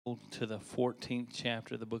to the 14th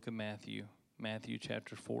chapter of the book of Matthew, Matthew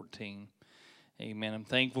chapter 14. Amen. I'm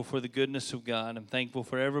thankful for the goodness of God. I'm thankful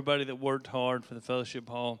for everybody that worked hard for the fellowship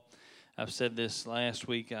hall. I've said this last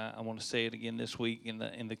week. I want to say it again this week. In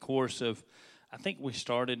the course of, I think we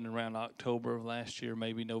started in around October of last year,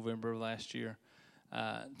 maybe November of last year,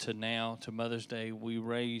 to now, to Mother's Day, we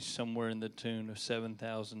raised somewhere in the tune of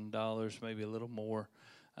 $7,000, maybe a little more.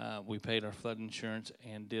 We paid our flood insurance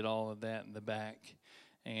and did all of that in the back.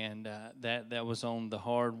 And that was on the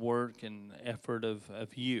hard work and effort of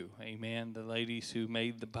you, amen. The ladies who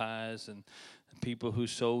made the pies and the people who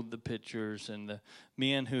sold the pictures and the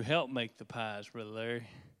men who helped make the pies, Brother Larry,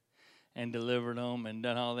 and delivered them and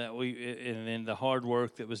done all that. And then the hard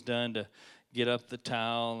work that was done to get up the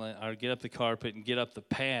tile or get up the carpet and get up the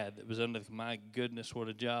pad that was under. My goodness, what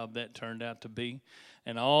a job that turned out to be.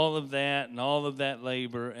 And all of that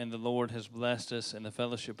labor, and the Lord has blessed us, and the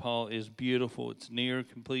fellowship hall is beautiful. It's near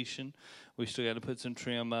completion. We still got to put some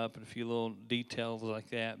trim up and a few little details like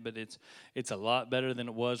that, but it's a lot better than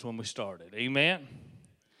it was when we started. Amen?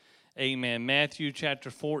 Amen. Matthew chapter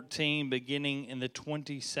 14, beginning in the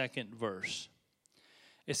 22nd verse.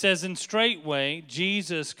 It says, "And straightway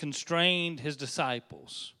Jesus constrained his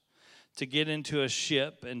disciples to get into a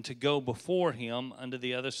ship and to go before him unto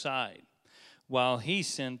the other side, while he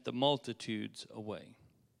sent the multitudes away.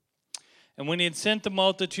 And when he had sent the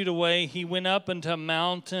multitude away, he went up into a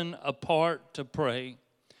mountain apart to pray.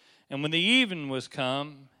 And when the even was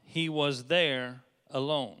come, he was there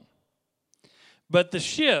alone. But the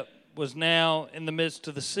ship was now in the midst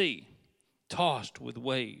of the sea, tossed with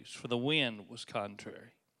waves, for the wind was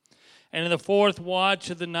contrary. And in the fourth watch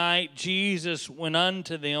of the night, Jesus went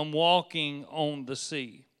unto them walking on the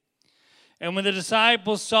sea. And when the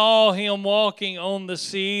disciples saw him walking on the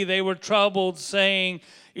sea, they were troubled, saying,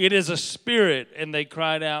 It is a spirit, and they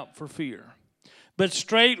cried out for fear. But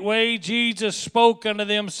straightway Jesus spoke unto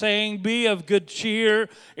them, saying, Be of good cheer,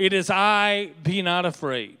 it is I, be not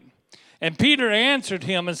afraid. And Peter answered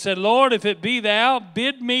him and said, Lord, if it be thou,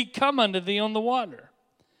 bid me come unto thee on the water.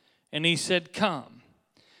 And he said, Come.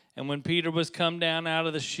 And when Peter was come down out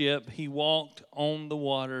of the ship, he walked on the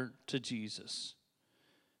water to Jesus,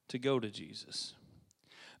 to go to Jesus.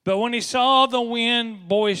 But when he saw the wind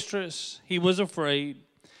boisterous, he was afraid,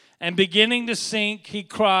 and beginning to sink, he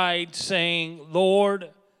cried, saying, Lord,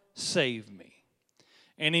 save me.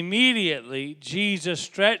 And immediately Jesus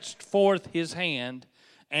stretched forth his hand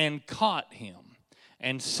and caught him,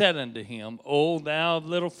 and said unto him, O thou of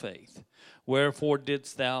little faith, wherefore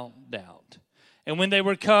didst thou doubt? And when they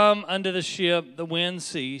were come unto the ship, the wind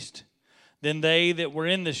ceased. Then they that were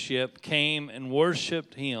in the ship came and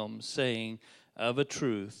worshipped him, saying, Of a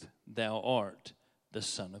truth, thou art the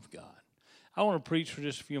Son of God. I want to preach for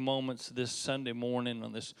just a few moments this Sunday morning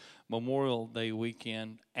on this Memorial Day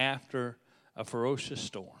weekend after a ferocious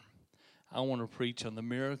storm. I want to preach on the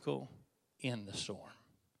miracle in the storm.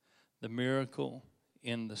 The miracle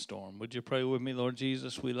in the storm. Would you pray with me? Lord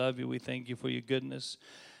Jesus, we love you. We thank you for your goodness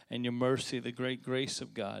and your mercy, the great grace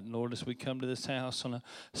of God. And Lord, as we come to this house on a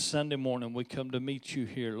Sunday morning, we come to meet you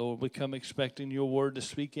here, Lord. We come expecting your word to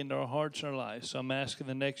speak into our hearts and our lives. So I'm asking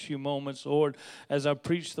the next few moments, Lord, as I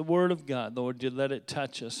preach the word of God, Lord, you let it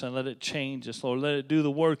touch us and let it change us, Lord. Let it do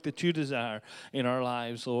the work that you desire in our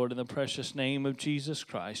lives, Lord, in the precious name of Jesus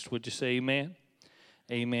Christ. Would you say amen?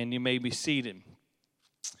 Amen. You may be seated.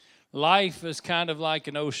 Life is kind of like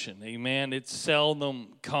an ocean, amen. It's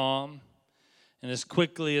seldom calm. And as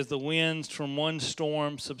quickly as the winds from one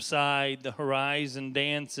storm subside, the horizon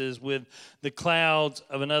dances with the clouds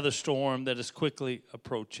of another storm that is quickly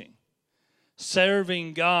approaching.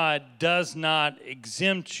 Serving God does not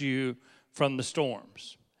exempt you from the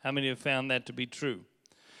storms. How many have found that to be true?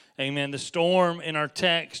 Amen. The storm in our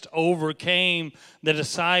text overcame the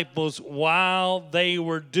disciples while they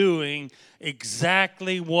were doing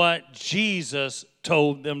exactly what Jesus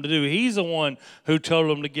told them to do. He's the one who told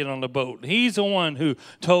them to get on the boat. He's the one who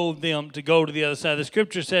told them to go to the other side. The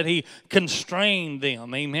scripture said he constrained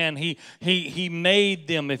them. Amen. He made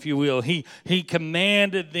them, if you will. He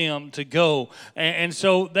commanded them to go. And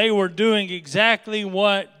so they were doing exactly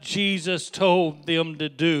what Jesus told them to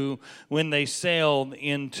do when they sailed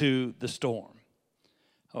into the storm.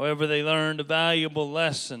 However, they learned a valuable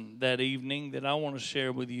lesson that evening that I want to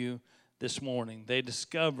share with you this morning. They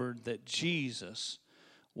discovered that Jesus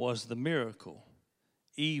was the miracle,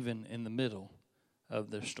 even in the middle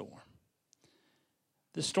of their storm.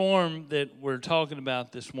 The storm that we're talking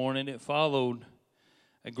about this morning, it followed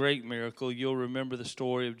a great miracle. You'll remember the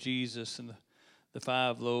story of Jesus and the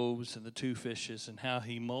 5 loaves and the 2 fishes, and how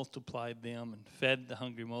he multiplied them and fed the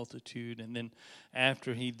hungry multitude. And then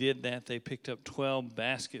after he did that, they picked up 12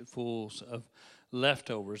 basketfuls of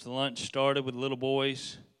leftovers. The lunch started with little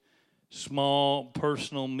boys, small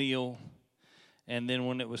personal meal. And then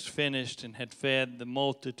when it was finished and had fed the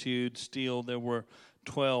multitude, still there were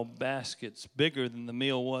 12 baskets, bigger than the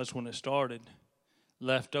meal was when it started,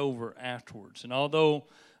 left over afterwards. And although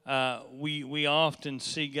we often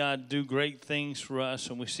see God do great things for us,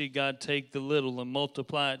 and we see God take the little and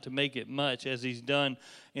multiply it to make it much, as he's done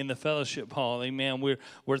in the fellowship hall, amen,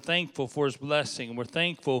 we're thankful for his blessing. We're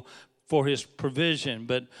thankful for his provision.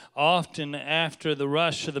 But often after the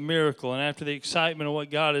rush of the miracle and after the excitement of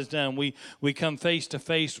what God has done, we come face to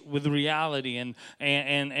face with reality,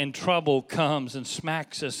 and trouble comes and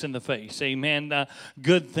smacks us in the face. Amen.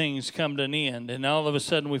 Good things come to an end, and all of a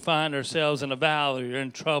sudden we find ourselves in a valley or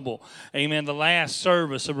in trouble. Amen. The last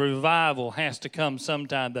service of revival has to come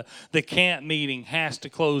sometime. The camp meeting has to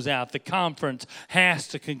close out. The conference has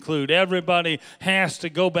to conclude. Everybody has to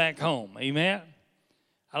go back home. Amen.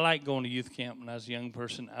 I like going to youth camp when I was a young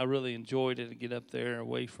person. I really enjoyed it to get up there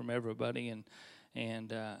away from everybody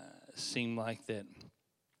and seemed like that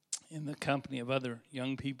in the company of other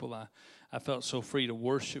young people, I felt so free to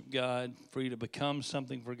worship God, free to become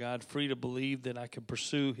something for God, free to believe that I could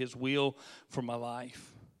pursue his will for my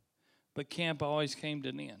life. But camp always came to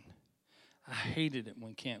an end. I hated it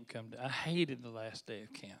when camp came to. I hated the last day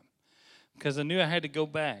of camp because I knew I had to go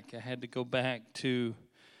back. I had to go back to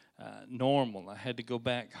normal. I had to go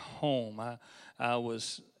back home. I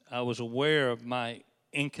was aware of my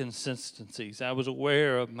inconsistencies. I was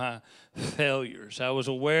aware of my failures. I was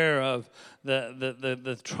aware of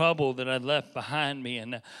the trouble that I'd left behind me.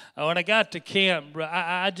 And when I got to camp,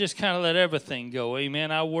 I just kind of let everything go.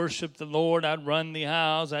 Amen. I worshiped the Lord. I'd run the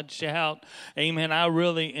aisles. I'd shout. Amen. I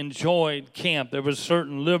really enjoyed camp. There was a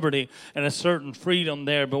certain liberty and a certain freedom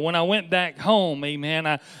there. But when I went back home, amen,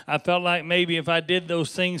 I felt like maybe if I did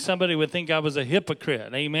those things, somebody would think I was a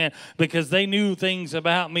hypocrite. Amen. Because they knew things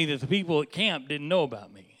about me that the people at camp didn't know about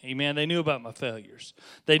me. Amen. They knew about my failures.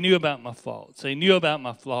 They knew about my faults. They knew about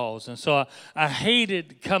my flaws. And so I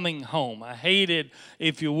hated coming home. I hated,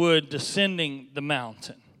 if you would, descending the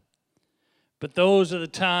mountain. But those are the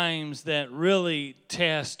times that really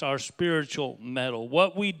test our spiritual mettle.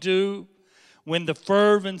 What we do when the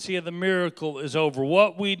fervency of the miracle is over,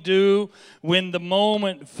 what we do when the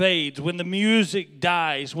moment fades, when the music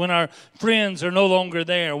dies, when our friends are no longer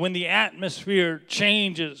there, when the atmosphere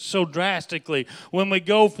changes so drastically, when we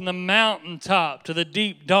go from the mountaintop to the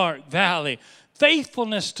deep, dark valley.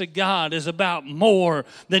 Faithfulness to God is about more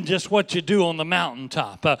than just what you do on the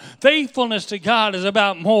mountaintop. Faithfulness to God is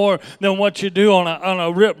about more than what you do on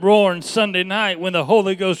a rip-roaring Sunday night when the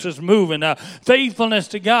Holy Ghost is moving. Faithfulness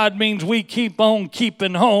to God means we keep on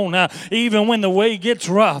keeping on, even when the way gets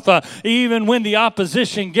rough, even when the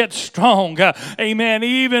opposition gets strong. Amen.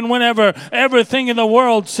 Even whenever everything in the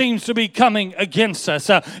world seems to be coming against us.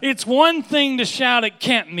 It's one thing to shout at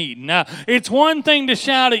camp meeting. It's one thing to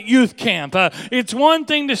shout at youth camp. It's one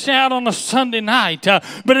thing to shout on a Sunday night,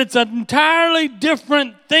 but it's an entirely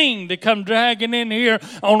different thing to come dragging in here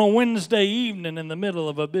on a Wednesday evening in the middle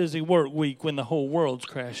of a busy work week when the whole world's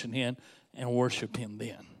crashing in and worship him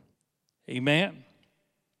then. Amen.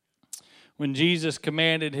 When Jesus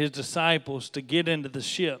commanded his disciples to get into the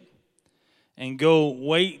ship and go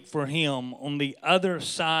wait for him on the other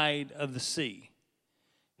side of the sea,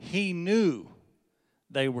 he knew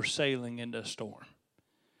they were sailing into a storm.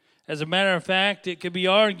 As a matter of fact, it could be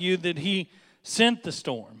argued that he sent the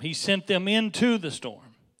storm. He sent them into the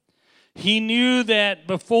storm. He knew that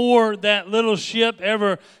before that little ship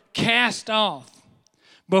ever cast off,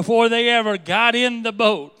 before they ever got in the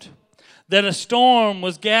boat, that a storm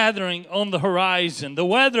was gathering on the horizon. The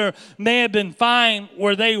weather may have been fine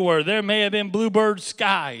where they were. There may have been bluebird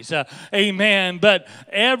skies. Amen. But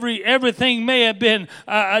everything may have been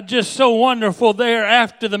just so wonderful there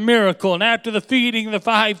after the miracle and after the feeding of the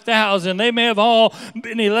 5,000. They may have all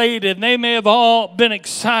been elated. And they may have all been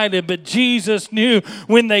excited. But Jesus knew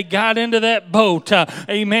when they got into that boat,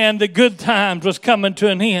 amen, the good times was coming to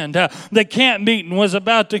an end. The camp meeting was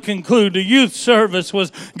about to conclude. The youth service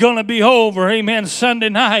was going to be over. Amen. Sunday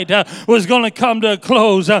night was going to come to a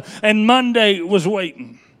close, and Monday was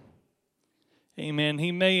waiting. Amen.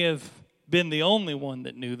 He may have been the only one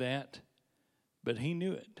that knew that, but he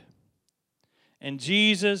knew it. And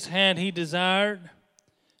Jesus, had he desired,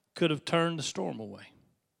 could have turned the storm away,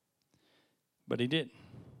 but he didn't.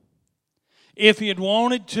 If he had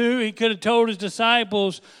wanted to, he could have told his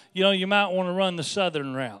disciples, you might want to run the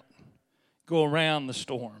southern route, go around the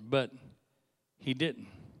storm, but he didn't.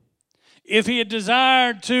 If he had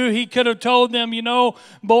desired to, he could have told them, you know,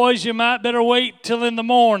 boys, you might better wait till in the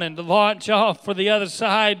morning to launch off for the other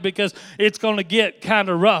side because it's going to get kind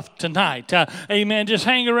of rough tonight. Amen. Just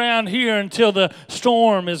hang around here until the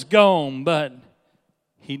storm is gone. But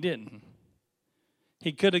he didn't.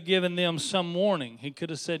 He could have given them some warning. He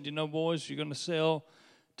could have said, you know, boys, you're going to sail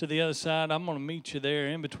to the other side. I'm going to meet you there.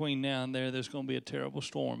 In between now and there, there's going to be a terrible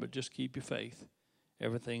storm, but just keep your faith.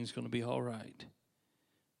 Everything's going to be all right.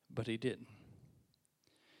 But he didn't.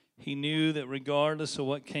 He knew that regardless of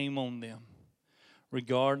what came on them,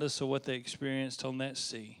 regardless of what they experienced on that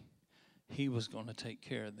sea, he was going to take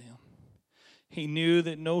care of them. He knew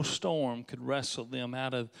that no storm could wrestle them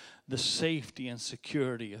out of the safety and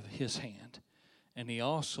security of his hand. And he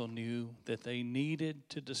also knew that they needed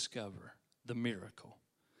to discover the miracle.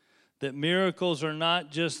 That miracles are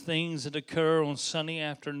not just things that occur on sunny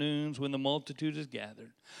afternoons when the multitude is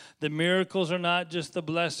gathered. That miracles are not just the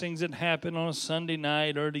blessings that happen on a Sunday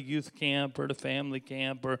night or at a youth camp or at a family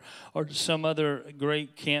camp or some other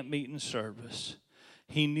great camp meeting service.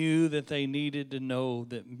 He knew that they needed to know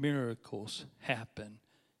that miracles happen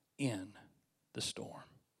in the storm.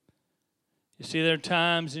 You see, there are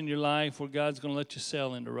times in your life where God's going to let you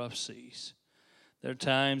sail into rough seas. There are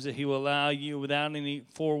times that he will allow you without any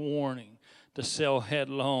forewarning to sail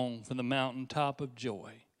headlong from the mountaintop of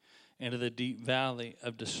joy into the deep valley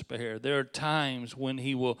of despair. There are times when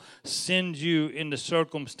he will send you into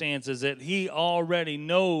circumstances that he already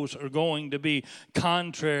knows are going to be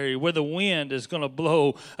contrary, where the wind is going to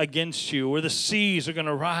blow against you, where the seas are going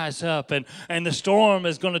to rise up and the storm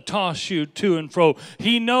is going to toss you to and fro.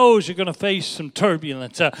 He knows you're going to face some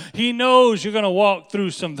turbulence. He knows you're going to walk through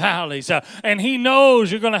some valleys. And he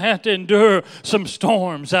knows you're going to have to endure some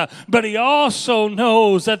storms. But he also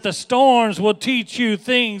knows that the storms will teach you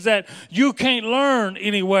things that you can't learn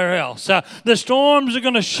anywhere else. The storms are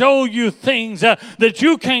going to show you things that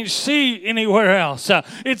you can't see anywhere else.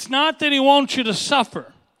 It's not that he wants you to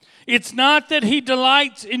suffer. It's not that he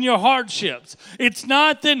delights in your hardships. It's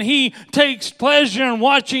not that he takes pleasure in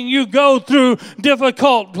watching you go through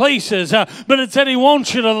difficult places, but it's that he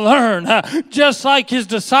wants you to learn, just like his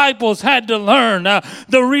disciples had to learn,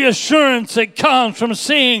 the reassurance that comes from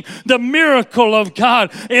seeing the miracle of God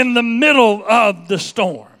in the middle of the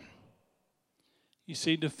storm. You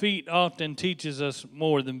see, defeat often teaches us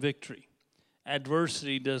more than victory.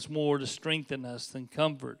 Adversity does more to strengthen us than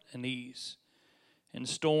comfort and ease. And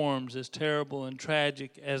storms, as terrible and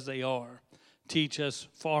tragic as they are, teach us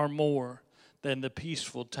far more than the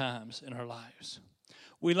peaceful times in our lives.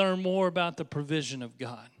 We learn more about the provision of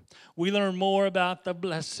God. We learn more about the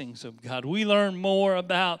blessings of God. We learn more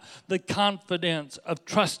about the confidence of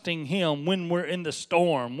trusting him when we're in the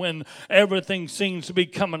storm, when everything seems to be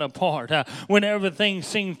coming apart, when everything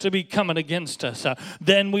seems to be coming against us,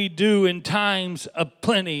 than we do in times of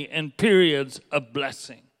plenty and periods of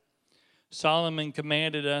blessing. Solomon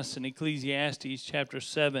commanded us in Ecclesiastes chapter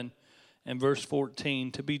 7 and verse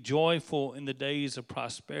 14 to be joyful in the days of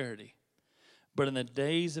prosperity, but in the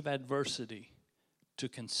days of adversity to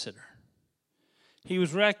consider. He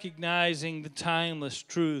was recognizing the timeless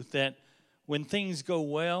truth that when things go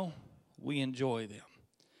well, we enjoy them.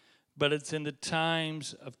 But it's in the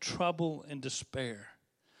times of trouble and despair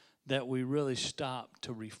that we really stop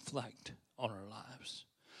to reflect on our lives.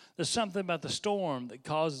 There's something about the storm that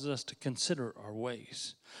causes us to consider our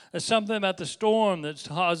ways. There's something about the storm that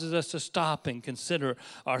causes us to stop and consider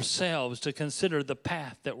ourselves, to consider the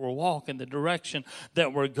path that we're walking, the direction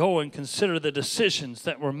that we're going, consider the decisions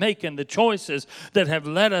that we're making, the choices that have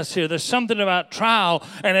led us here. There's something about trial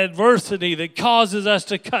and adversity that causes us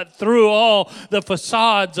to cut through all the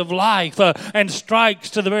facades of life and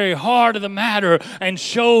strikes to the very heart of the matter and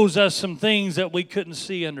shows us some things that we couldn't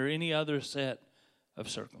see under any other set of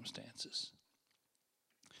circumstances.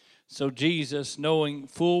 So Jesus, knowing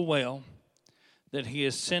full well that he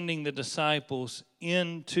is sending the disciples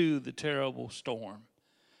into the terrible storm,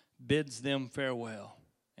 bids them farewell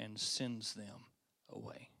and sends them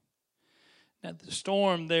away. Now, the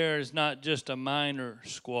storm there is not just a minor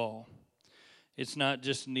squall. It's not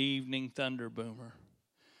just an evening thunder boomer.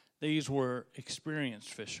 These were experienced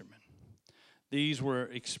fishermen. These were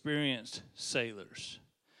experienced sailors.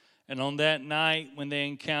 And on that night when they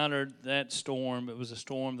encountered that storm, it was a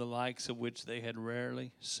storm the likes of which they had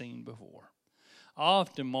rarely seen before. I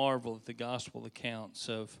often marvel at the gospel accounts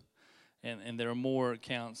of, and there are more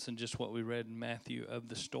accounts than just what we read in Matthew, of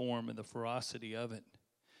the storm and the ferocity of it,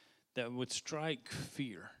 that would strike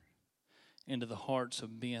fear into the hearts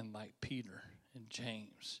of men like Peter and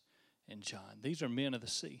James and John. These are men of the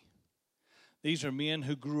sea. These are men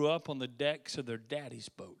who grew up on the decks of their daddy's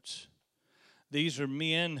boats. These are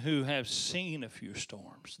men who have seen a few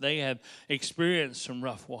storms. They have experienced some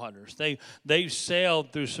rough waters. They've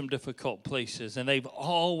sailed through some difficult places, and they've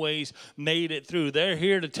always made it through. They're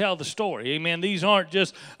here to tell the story. Amen. These aren't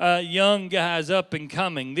just young guys up and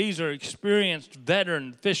coming. These are experienced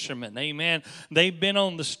veteran fishermen. Amen. They've been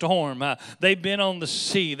on the storm. They've been on the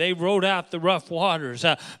sea. They rode out the rough waters.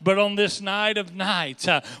 But on this night of nights,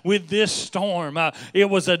 with this storm, it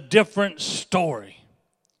was a different story.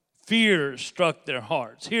 Fear struck their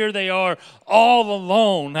hearts. Here they are all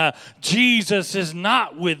alone. Jesus is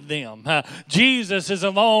not with them. Jesus is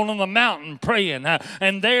alone on the mountain praying.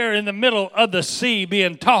 And they're in the middle of the sea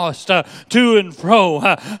being tossed to and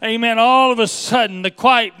fro. Amen. All of a sudden, the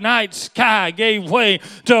quiet night sky gave way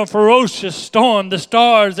to a ferocious storm. The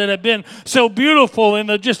stars that had been so beautiful in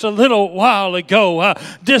just a little while ago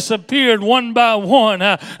disappeared one by one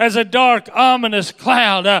as a dark, ominous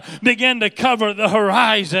cloud began to cover the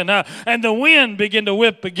horizon. And the wind began to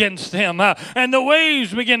whip against them. And the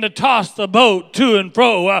waves began to toss the boat to and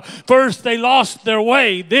fro. First they lost their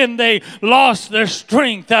way. Then they lost their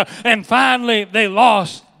strength. And finally they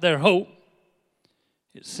lost their hope.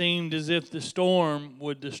 It seemed as if the storm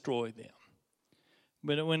would destroy them.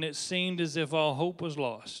 But when it seemed as if all hope was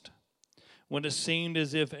lost, when it seemed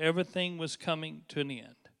as if everything was coming to an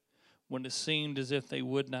end, when it seemed as if they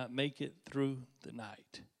would not make it through the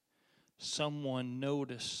night, someone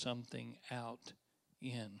noticed something out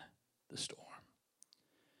in the storm.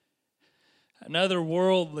 Another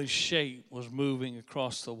worldly shape was moving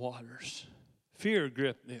across the waters. Fear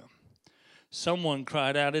gripped them. Someone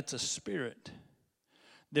cried out, "It's a spirit."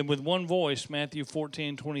 Then with one voice, Matthew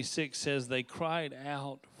 14:26 says, they cried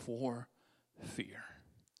out for fear.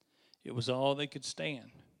 It was all they could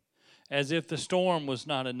stand. As if the storm was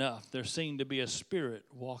not enough, there seemed to be a spirit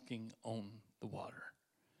walking on the water.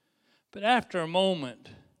 But after a moment,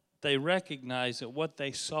 they recognized that what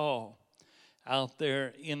they saw out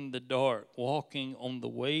there in the dark, walking on the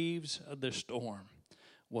waves of the storm,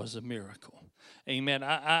 was a miracle. Amen.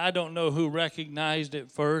 I don't know who recognized it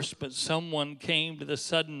first, but someone came to the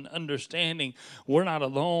sudden understanding we're not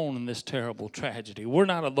alone in this terrible tragedy. We're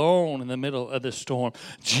not alone in the middle of the storm.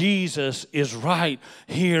 Jesus is right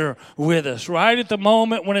here with us. Right at the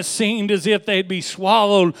moment when it seemed as if they'd be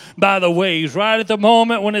swallowed by the waves. Right at the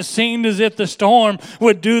moment when it seemed as if the storm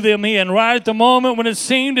would do them in. Right at the moment when it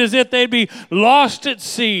seemed as if they'd be lost at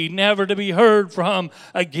sea, never to be heard from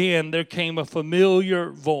again, there came a familiar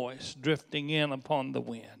voice drifting in upon the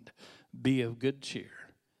wind. Be of good cheer.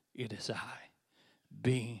 It is I.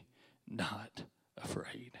 Be not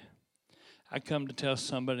afraid. I come to tell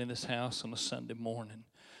somebody in this house on a Sunday morning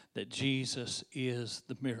that Jesus is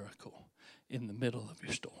the miracle in the middle of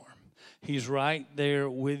your storm. He's right there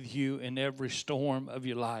with you in every storm of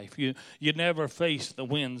your life. You never face the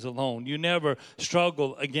winds alone. You never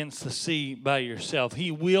struggle against the sea by yourself.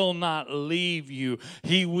 He will not leave you.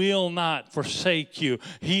 He will not forsake you.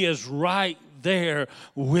 He is right there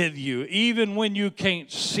with you, even when you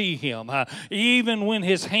can't see him, even when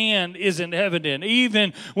his hand isn't evident,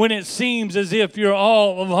 even when it seems as if you're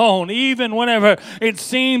all alone, even whenever it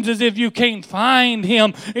seems as if you can't find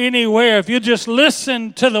him anywhere. If you just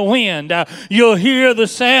listen to the wind, you'll hear the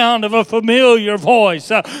sound of a familiar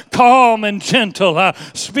voice, calm and gentle,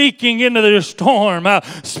 speaking into the storm,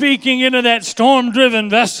 speaking into that storm-driven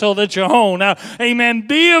vessel that you own. Amen.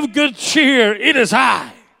 Be of good cheer. It is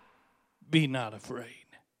I. Be not afraid.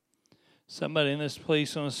 Somebody in this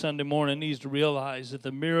place on a Sunday morning needs to realize that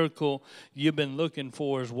the miracle you've been looking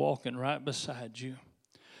for is walking right beside you.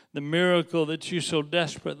 The miracle that you so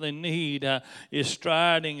desperately need is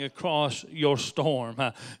striding across your storm.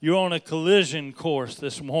 You're on a collision course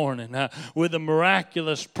this morning with the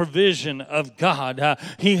miraculous provision of God.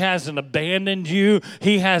 He hasn't abandoned you.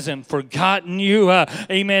 He hasn't forgotten you.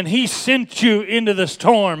 Amen. He sent you into the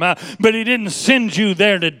storm, but he didn't send you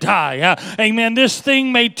there to die. Amen. This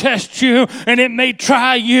thing may test you, and it may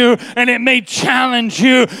try you, and it may challenge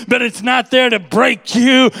you, but it's not there to break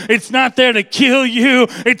you. It's not there to kill you.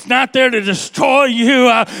 It's not there to destroy you.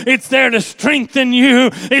 It's there to strengthen you.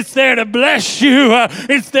 It's there to bless you.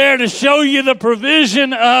 It's there to show you the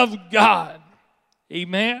provision of God.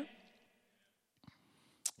 Amen.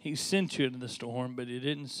 He sent you into the storm, but he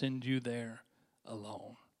didn't send you there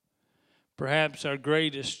alone. Perhaps our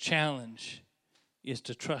greatest challenge is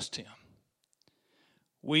to trust him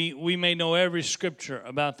We may know every scripture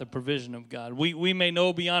about the provision of God. We may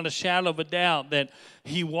know beyond a shadow of a doubt that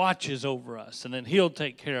He watches over us and that He'll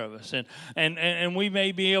take care of us. And we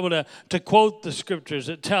may be able to quote the scriptures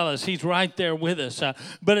that tell us He's right there with us.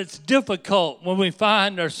 But it's difficult when we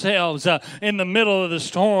find ourselves in the middle of the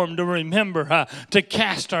storm to remember to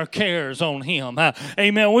cast our cares on Him.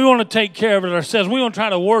 Amen. We want to take care of it ourselves. We want to try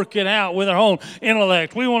to work it out with our own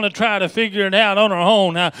intellect. We want to try to figure it out on our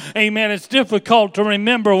own. Amen. It's difficult to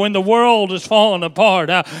remember when the world is falling apart.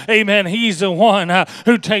 Amen. He's the one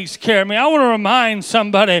who takes care of me. I want to remind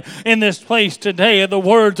somebody in this place today of the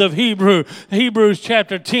words of Hebrews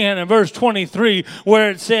chapter 10 and verse 23,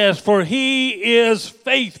 where it says, "For He is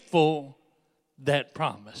faithful that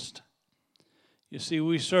promised." You see,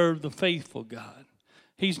 we serve the faithful God.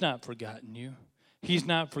 He's not forgotten you. He's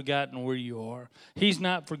not forgotten where you are. He's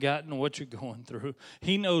not forgotten what you're going through.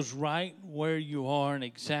 He knows right where you are and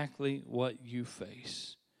exactly what you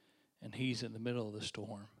face. And He's in the middle of the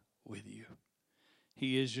storm with you.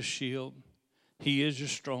 He is your shield. He is your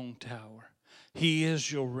strong tower. He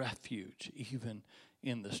is your refuge, even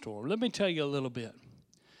in the storm. Let me tell you a little bit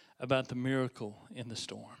about the miracle in the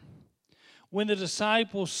storm. When the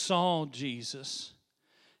disciples saw Jesus,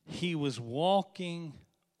 He was walking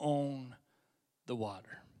on the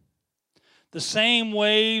water. The same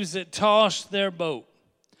waves that tossed their boat,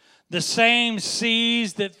 the same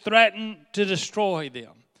seas that threatened to destroy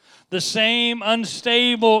them, the same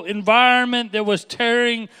unstable environment that was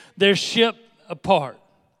tearing their ship apart.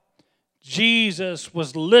 Jesus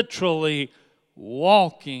was literally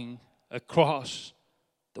walking across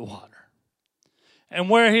the water. And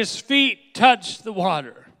where His feet touched the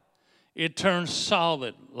water, it turned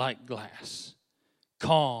solid like glass,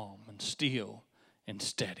 calm and still and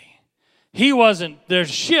steady. Their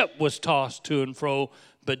ship was tossed to and fro,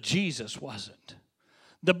 but Jesus wasn't.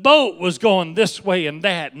 The boat was going this way and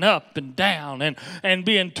that and up and down and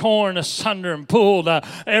being torn asunder and pulled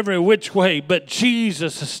every which way. But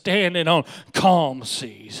Jesus is standing on calm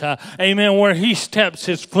seas. Amen. Where He steps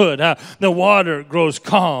His foot, the water grows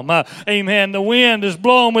calm. Amen. The wind is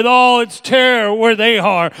blowing with all its terror where they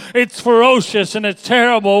are. It's ferocious and it's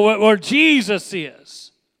terrible. Where Jesus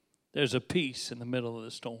is, there's a peace in the middle of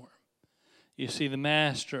the storm. You see, the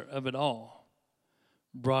master of it all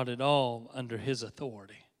brought it all under His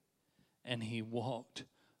authority, and He walked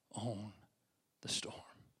on the storm.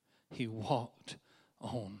 He walked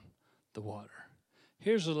on the water.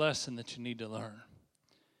 Here's a lesson that you need to learn.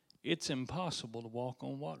 It's impossible to walk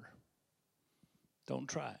on water. Don't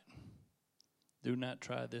try it. Do not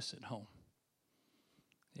try this at home.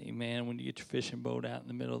 Amen. When you get your fishing boat out in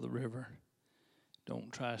the middle of the river,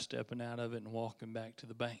 don't try stepping out of it and walking back to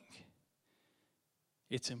the bank.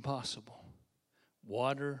 It's impossible.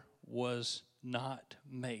 Water was not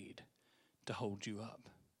made to hold you up.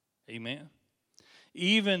 Amen?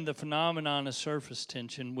 Even the phenomenon of surface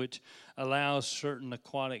tension, which allows certain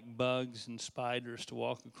aquatic bugs and spiders to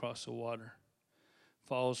walk across the water,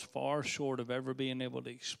 falls far short of ever being able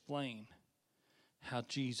to explain how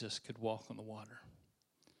Jesus could walk on the water.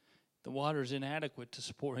 The water is inadequate to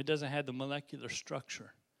support. It doesn't have the molecular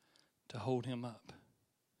structure to hold Him up.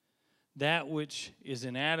 That which is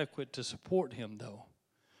inadequate to support Him, though,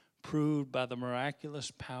 proved by the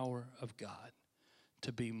miraculous power of God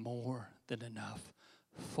to be more than enough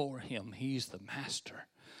for Him. He's the master.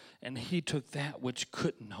 And He took that which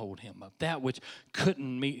couldn't hold Him up, that which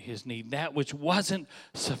couldn't meet His need, that which wasn't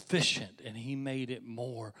sufficient, and He made it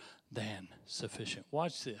more than sufficient.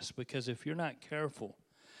 Watch this, because if you're not careful,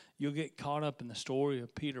 you'll get caught up in the story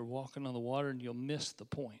of Peter walking on the water and you'll miss the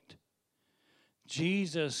point.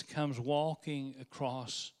 Jesus comes walking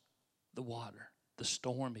across the water, the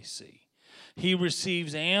stormy sea. He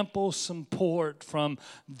receives ample support from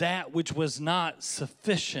that which was not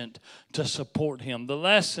sufficient to support Him. The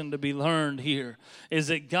lesson to be learned here is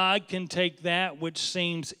that God can take that which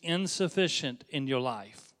seems insufficient in your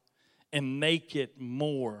life and make it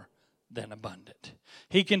more than abundant.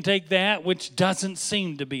 He can take that which doesn't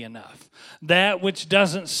seem to be enough, that which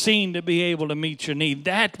doesn't seem to be able to meet your need,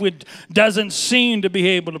 that which doesn't seem to be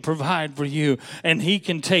able to provide for you, and He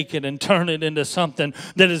can take it and turn it into something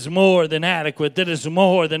that is more than adequate, that is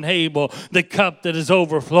more than able, the cup that is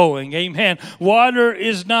overflowing. Amen. Water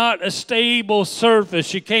is not a stable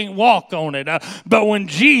surface. You can't walk on it. But when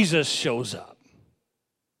Jesus shows up,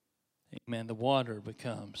 amen, the water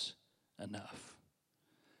becomes enough.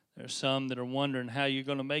 There's some that are wondering how you're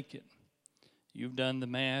going to make it. You've done the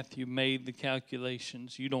math. You've made the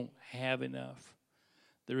calculations. You don't have enough.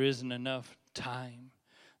 There isn't enough time.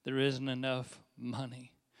 There isn't enough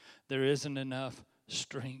money. There isn't enough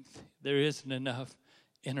strength. There isn't enough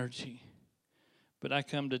energy. But I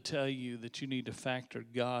come to tell you that you need to factor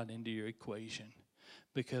God into your equation,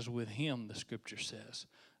 because with Him, the Scripture says,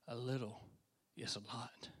 a little is a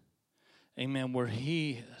lot. Amen. Where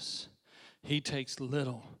He is, He takes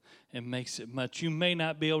little and makes it much. You may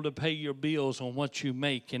not be able to pay your bills on what you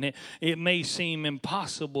make, and it may seem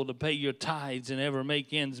impossible to pay your tithes and ever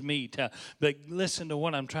make ends meet. But listen to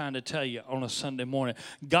what I'm trying to tell you on a Sunday morning.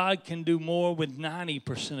 God can do more with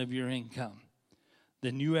 90% of your income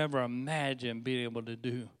than you ever imagined being able to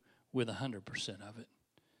do with 100% of it.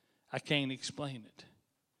 I can't explain it,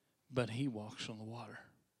 but He walks on the water.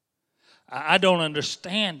 I don't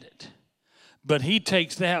understand it. But He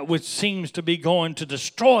takes that which seems to be going to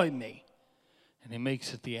destroy me, and He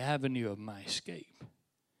makes it the avenue of my escape.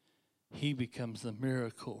 He becomes the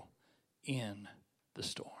miracle in the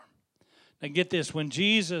storm. Now get this, when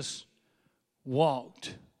Jesus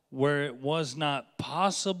walked where it was not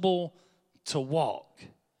possible to walk,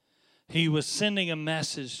 He was sending a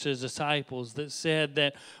message to His disciples that said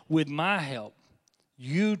that with my help,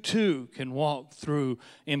 you too can walk through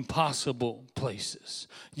impossible places.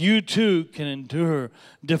 You too can endure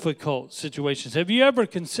difficult situations. Have you ever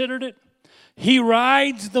considered it? He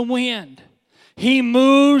rides the wind. He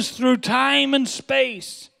moves through time and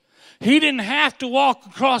space. He didn't have to walk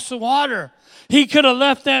across the water. He could have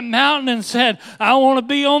left that mountain and said, I want to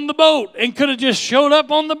be on the boat, and could have just showed up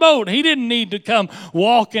on the boat. He didn't need to come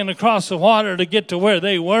walking across the water to get to where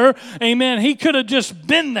they were. Amen. He could have just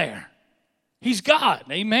been there. He's God,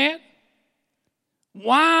 amen?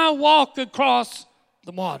 Why walk across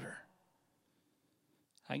the water?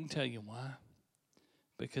 I can tell you why.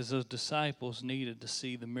 Because those disciples needed to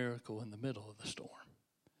see the miracle in the middle of the storm.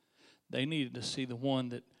 They needed to see the one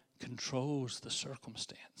that controls the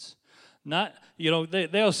circumstance. Not,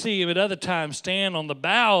 they'll see him at other times stand on the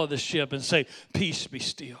bow of the ship and say, peace be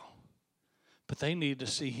still. But they needed to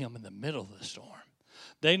see Him in the middle of the storm.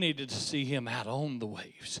 They needed to see Him out on the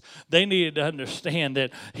waves. They needed to understand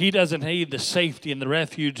that He doesn't need the safety and the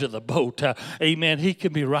refuge of the boat. Amen. He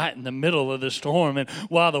can be right in the middle of the storm. And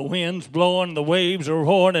while the wind's blowing, the waves are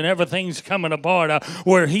roaring, and everything's coming apart,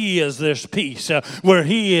 where He is, there's peace. Where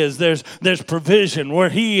He is, there's provision. Where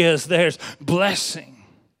He is, there's blessing.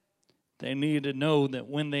 They needed to know that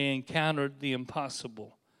when they encountered the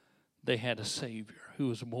impossible, they had a Savior who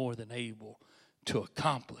was more than able to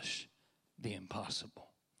accomplish the impossible.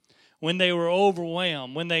 When they were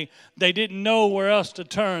overwhelmed, when they didn't know where else to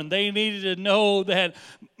turn, they needed to know that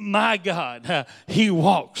my God, He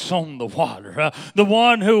walks on the water. The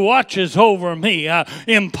one who watches over me,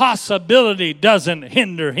 impossibility doesn't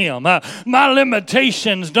hinder Him. My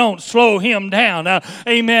limitations don't slow Him down.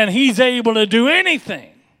 Amen. He's able to do anything.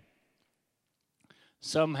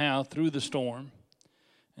 Somehow through the storm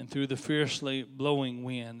and through the fiercely blowing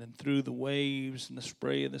wind and through the waves and the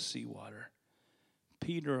spray of the seawater,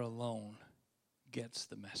 Peter alone gets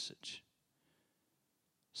the message.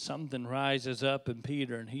 Something rises up in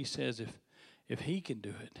Peter, and he says, if he can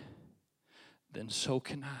do it, then so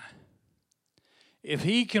can I. If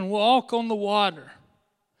He can walk on the water,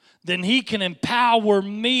 then He can empower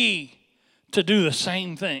me to do the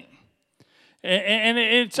same thing. And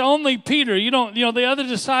it's only Peter. The other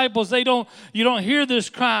disciples, you don't hear this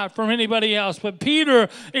cry from anybody else. But Peter,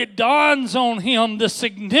 it dawns on him the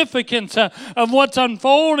significance of what's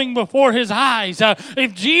unfolding before his eyes.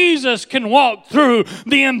 If Jesus can walk through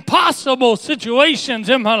the impossible situations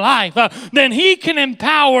in my life, then He can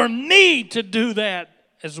empower me to do that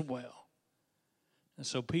as well. And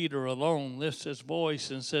so Peter alone lifts his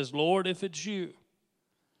voice and says, Lord, if it's You,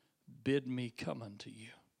 bid me come unto You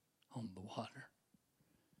on the water.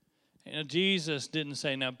 Jesus didn't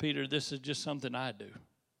say, now, Peter, this is just something I do.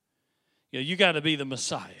 You got to be the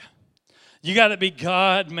Messiah. You got to be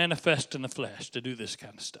God manifest in the flesh to do this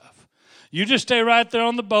kind of stuff. You just stay right there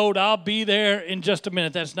on the boat. I'll be there in just a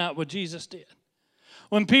minute. That's not what Jesus did.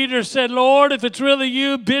 When Peter said, Lord, if it's really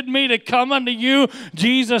You, bid me to come unto You,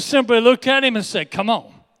 Jesus simply looked at him and said, come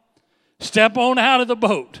on. Step on out of the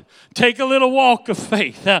boat. Take a little walk of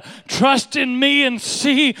faith. Trust in Me and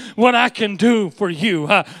see what I can do for you.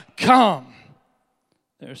 Come.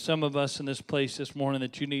 There are some of us in this place this morning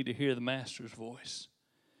that you need to hear the Master's voice.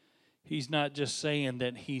 He's not just saying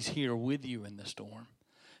that He's here with you in the storm.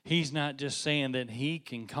 He's not just saying that He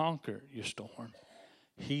can conquer your storm.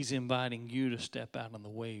 He's inviting you to step out on the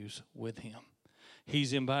waves with Him.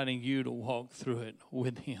 He's inviting you to walk through it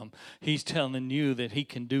with Him. He's telling you that He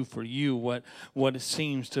can do for you what it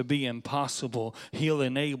seems to be impossible. He'll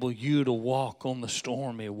enable you to walk on the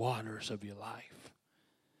stormy waters of your life.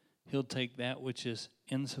 He'll take that which is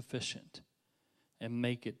insufficient and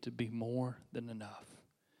make it to be more than enough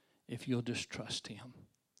if you'll just trust Him.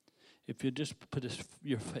 if you just put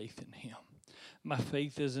your faith in him. My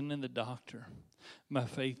faith isn't in the doctor. My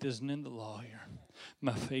faith isn't in the lawyer.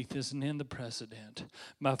 My faith isn't in the president.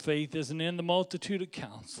 My faith isn't in the multitude of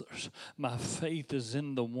counselors. My faith is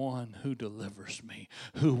in the one who delivers me,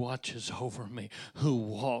 who watches over me, who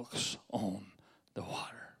walks on the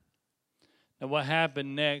water. Now, what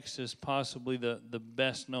happened next is possibly the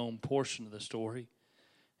best known portion of the story,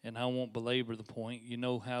 and I won't belabor the point. You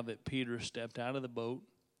know how that Peter stepped out of the boat,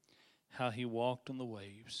 how he walked on the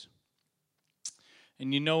waves.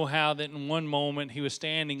 And you know how that in one moment he was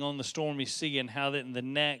standing on the stormy sea, and how that in the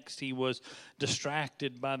next he was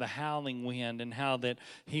distracted by the howling wind, and how that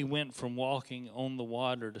he went from walking on the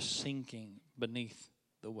water to sinking beneath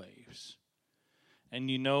the waves. And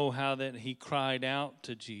you know how that he cried out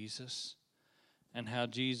to Jesus, and how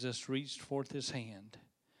Jesus reached forth his hand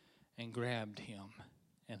and grabbed him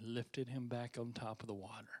and lifted him back on top of the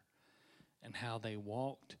water, and how they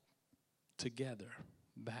walked together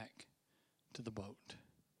back to the boat.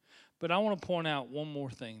 But I want to point out one more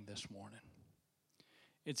thing this morning.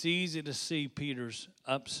 It's easy to see Peter's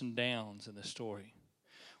ups and downs in the story.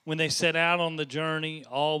 When they set out on the journey,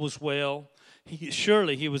 all was well.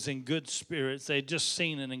 Surely he was in good spirits. They had just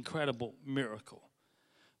seen an incredible miracle.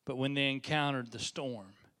 But when they encountered the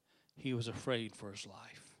storm, he was afraid for his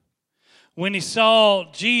life. When he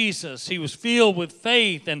saw Jesus, he was filled with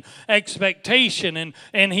faith and expectation,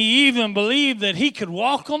 and he even believed that he could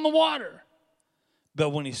walk on the water.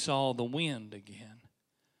 But when he saw the wind again,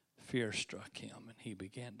 fear struck him, and he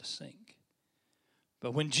began to sink.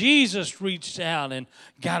 But when Jesus reached out and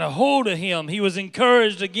got a hold of him, he was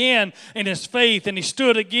encouraged again in his faith, and he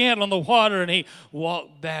stood again on the water, and he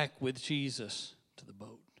walked back with Jesus to the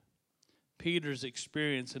boat. Peter's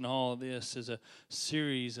experience in all of this is a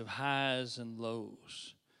series of highs and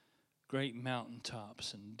lows, great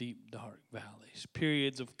mountaintops and deep, dark valleys,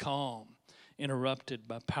 periods of calm interrupted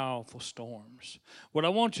by powerful storms. What I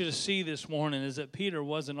want you to see this morning is that Peter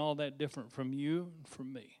wasn't all that different from you and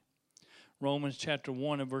from me. Romans chapter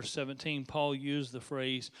 1 and verse 17, Paul used the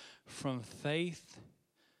phrase, from faith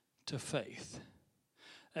to faith.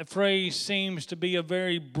 That phrase seems to be a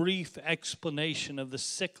very brief explanation of the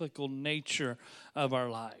cyclical nature of our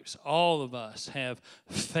lives. All of us have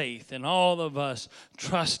faith, and all of us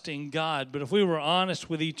trust in God. But if we were honest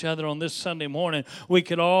with each other on this Sunday morning, we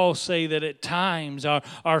could all say that at times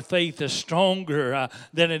our faith is stronger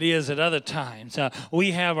than it is at other times.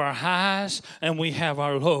 We have our highs and we have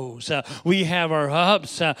our lows. We have our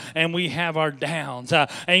ups and we have our downs.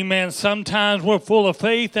 Amen. Sometimes we're full of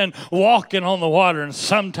faith and walking on the water, and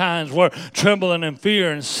sometimes we're trembling in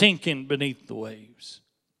fear and sinking beneath the waves.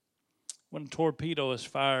 When a torpedo is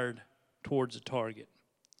fired towards a target,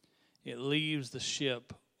 it leaves the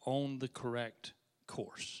ship on the correct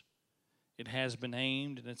course. It has been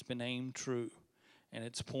aimed, and it's been aimed true, and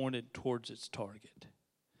it's pointed towards its target.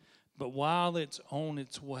 But while it's on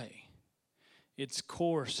its way, its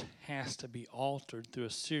course has to be altered through a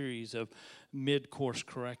series of mid-course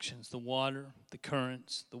corrections. The water, the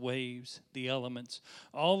currents, the waves, the elements,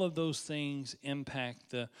 all of those things impact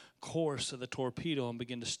the course of the torpedo and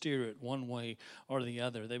begin to steer it one way or the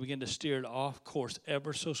other. They begin to steer it off course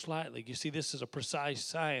ever so slightly. You see, this is a precise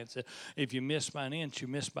science. If you miss by an inch, you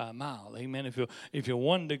miss by a mile. Amen. If you're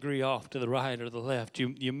 1 degree off to the right or the left,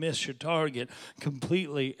 you miss your target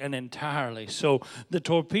completely and entirely. So the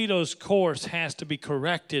torpedo's course has to be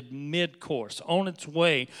corrected mid-course, on its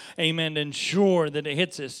way, amen, to ensure that it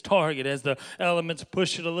hits its target. As the elements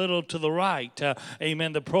push it a little to the right,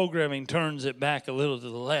 amen, the programming turns it back a little to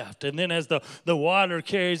the left. And then as the water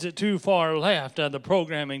carries it too far left, the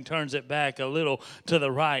programming turns it back a little to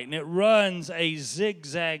the right. And it runs a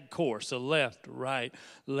zigzag course, a left, right,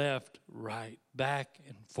 back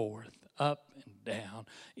and forth, up and down,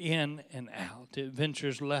 in and out. It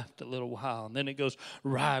ventures left a little while, and then it goes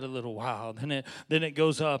right a little while. Then it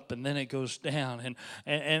goes up, and then it goes down.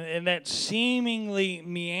 And that seemingly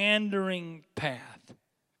meandering path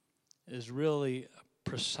is really a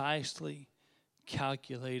precisely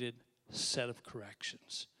calculated set of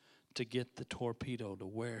corrections to get the torpedo to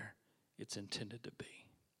where it's intended to be.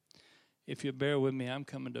 If you bear with me, I'm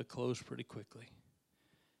coming to a close pretty quickly.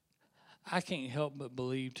 I can't help but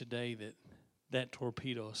believe today that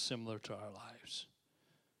torpedo is similar to our lives.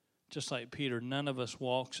 Just like Peter, none of us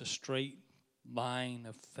walks a straight line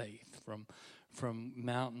of faith from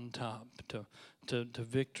mountaintop to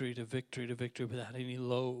victory to victory to victory without any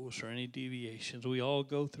lows or any deviations. We all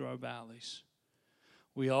go through our valleys.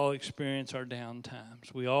 We all experience our down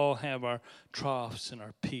times. We all have our troughs and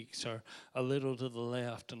our peaks, a little to the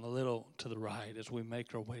left and a little to the right as we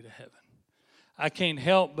make our way to heaven. I can't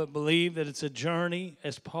help but believe that it's a journey,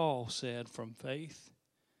 as Paul said, from faith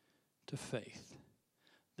to faith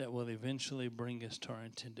that will eventually bring us to our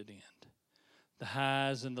intended end. The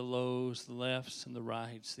highs and the lows, the lefts and the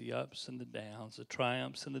rights, the ups and the downs, the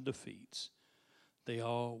triumphs and the defeats, they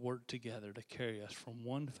all work together to carry us from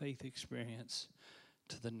one faith experience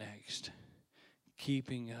to the next,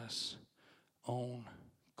 keeping us on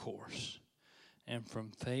course. And from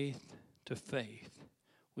faith to faith,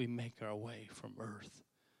 we make our way from earth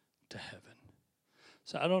to heaven.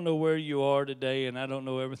 So I don't know where you are today, and I don't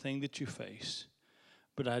know everything that you face,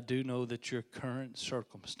 but I do know that your current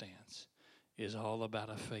circumstance is all about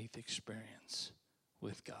a faith experience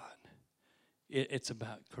with God. It's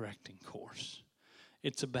about correcting course.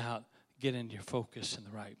 It's about getting your focus in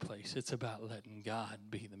the right place. It's about letting God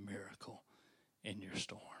be the miracle in your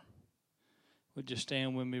storm. Would you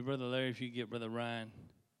stand with me, Brother Larry, if you get Brother Ryan?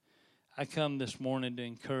 I come this morning to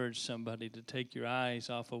encourage somebody to take your eyes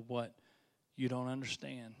off of what you don't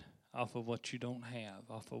understand, off of what you don't have,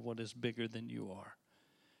 off of what is bigger than you are,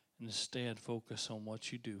 and instead focus on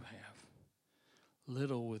what you do have.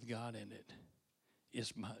 Little with God in it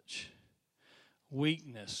is much.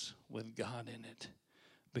 Weakness with God in it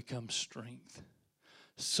becomes strength.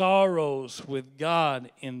 Sorrows with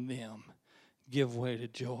God in them give way to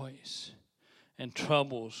joys. And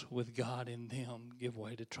troubles with God in them give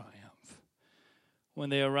way to triumph. When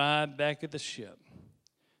they arrive back at the ship,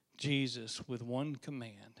 Jesus, with one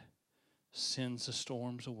command, sends the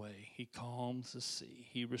storms away. He calms the sea.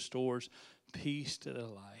 He restores peace to their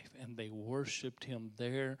life. And they worshiped him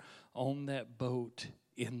there on that boat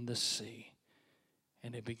in the sea.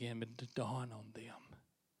 And it began to dawn on them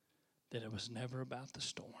that it was never about the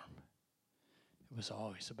storm. It was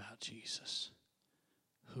always about Jesus,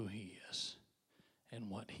 who he is, and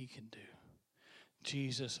what he can do.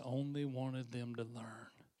 Jesus only wanted them to learn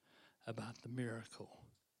about the miracle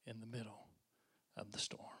in the middle of the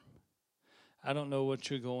storm. I don't know what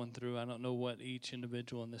you're going through. I don't know what each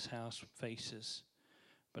individual in this house faces.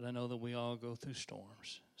 But I know that we all go through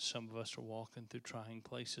storms. Some of us are walking through trying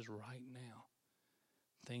places right now.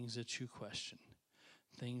 Things that you question.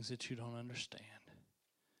 Things that you don't understand.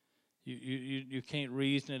 You can't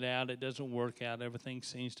reason it out. It doesn't work out. Everything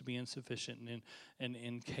seems to be insufficient and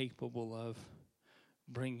incapable of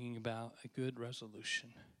bringing about a good resolution.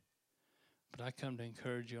 But I come to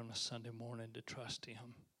encourage you on a Sunday morning to trust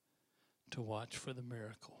him, to watch for the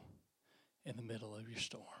miracle in the middle of your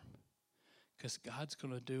storm. Because God's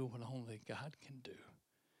going to do what only God can do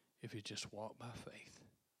if you just walk by faith.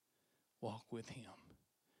 Walk with him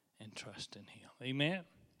and trust in him. Amen?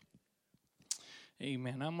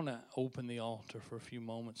 Amen. I'm going to open the altar for a few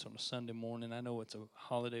moments on a Sunday morning. I know it's a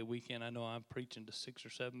holiday weekend. I know I'm preaching to 6 or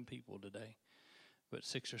 7 people today. But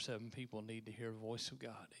 6 or 7 people need to hear the voice of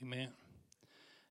God. Amen.